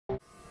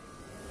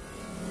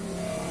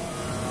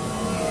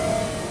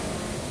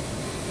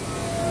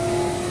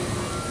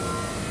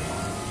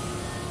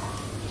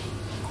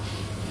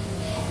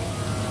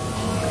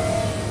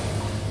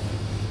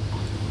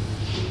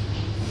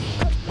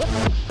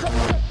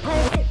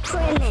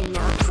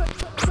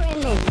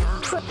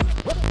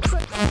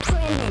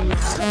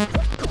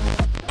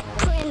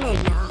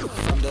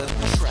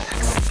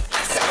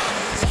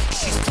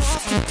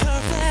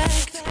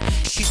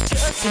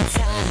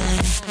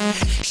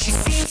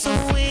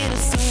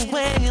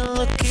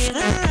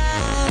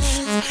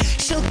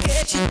she'll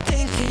get you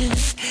thinking.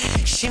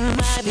 She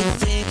might be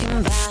thinking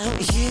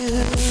about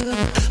you.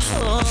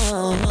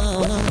 Oh.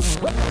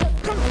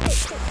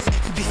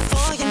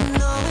 Before you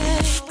know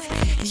it,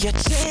 you're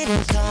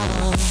trading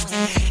calls.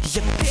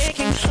 You're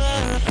picking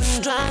her up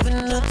and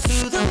driving up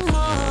to the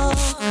mall.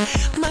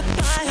 Might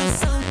buy her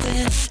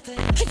something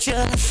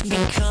just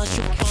because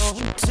you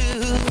want to.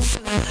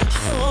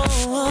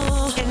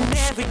 Oh, and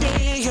every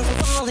day you're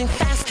falling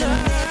faster.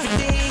 Every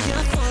day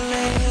you're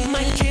falling.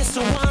 Might kiss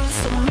her once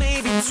or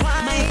maybe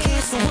twice. Might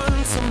kiss her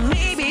once or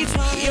maybe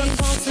twice. You're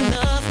close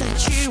enough that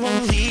you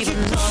won't leave her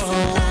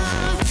alone.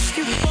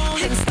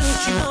 And still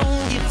she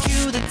won't give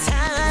you the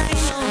time.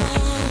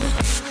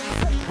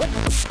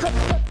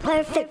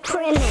 Perfect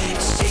criminal.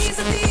 She's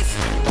a thief.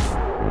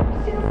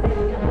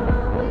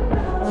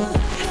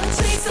 A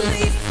taste of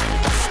leaf.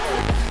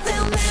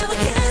 They'll never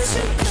catch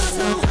you 'cause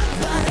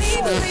nobody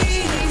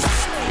believes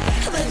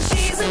that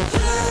she's a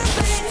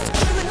perfect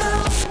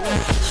criminal.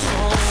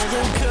 Oh,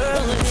 the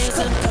girl is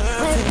a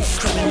perfect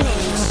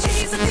criminal.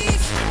 She's a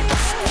thief.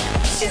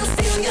 She'll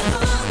steal your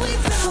heart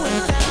without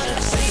a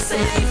trace of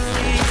leaf.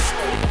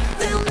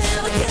 They'll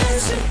never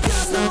catch you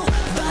 'cause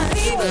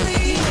nobody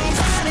believes.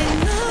 Nobody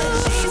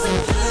knows that she's a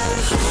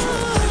perfect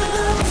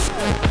criminal.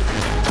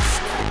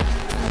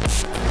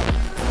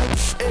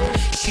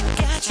 She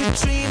got you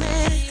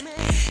dreaming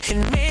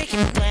and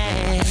making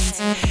plans,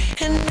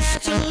 and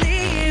naturally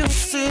you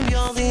assume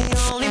you're the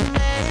only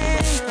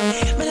man.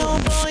 But oh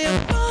boy, oh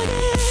boy,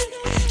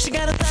 she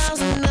got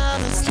 1,000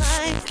 others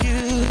like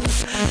you.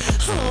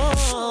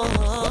 Oh,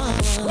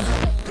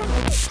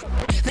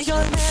 now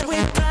you're mad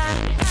with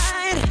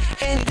pride,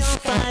 and you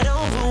don't fight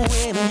over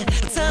women.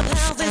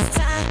 Somehow this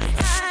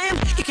time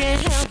you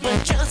can't help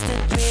but just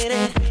admit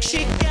it.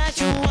 She got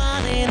you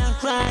wanting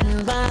out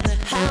riding by the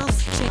house,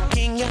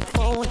 checking your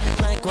phone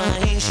like why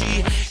ain't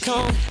she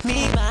called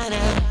me by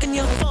now? And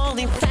you're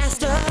falling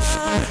faster.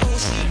 Oh,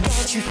 she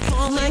got you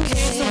falling.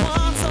 Kiss her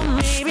once or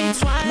maybe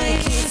twice.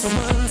 Might kiss her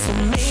once or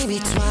maybe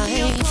twice.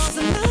 You're close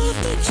enough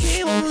that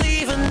she won't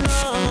leave her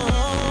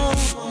alone.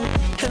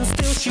 And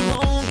still she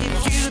won't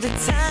give you the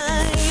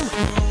time.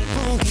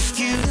 Won't give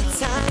you the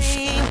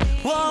time.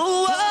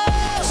 Whoa,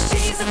 whoa.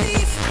 She's a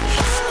thief.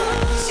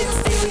 She'll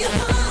steal your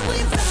heart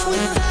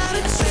without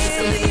a trace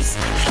of leaves.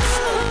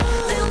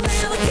 They'll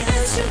never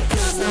catch you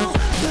 'cause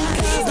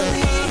nobody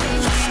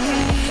believes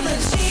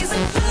that she's a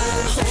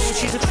perfect. Oh,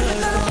 she's a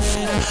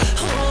perfect.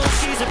 Oh,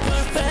 she's a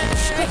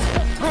perfect.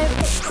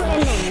 Perfect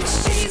criminal.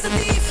 She's a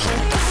thief.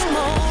 Come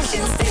on,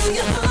 she'll steal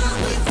your heart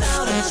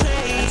without a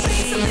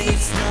trace of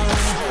leaves.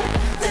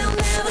 They'll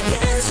never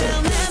catch you.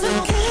 They'll never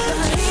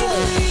catch you.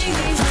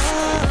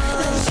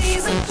 That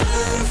she's a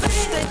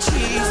perfect. That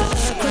she's a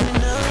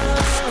criminal.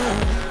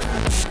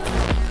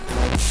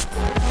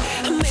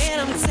 Man,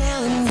 I'm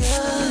telling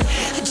you,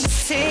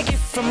 just take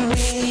it from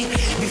me.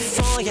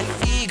 Before your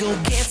ego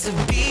gets a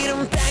beat,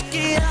 back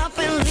it up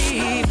and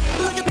leave.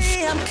 Look at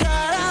me, I'm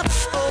caught up.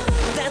 Oh,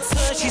 that's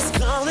her, she's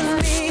calling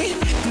me.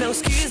 No,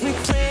 excuse me,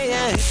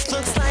 player, it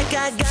looks like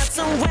I got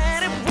somewhere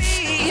to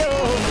be. Oh.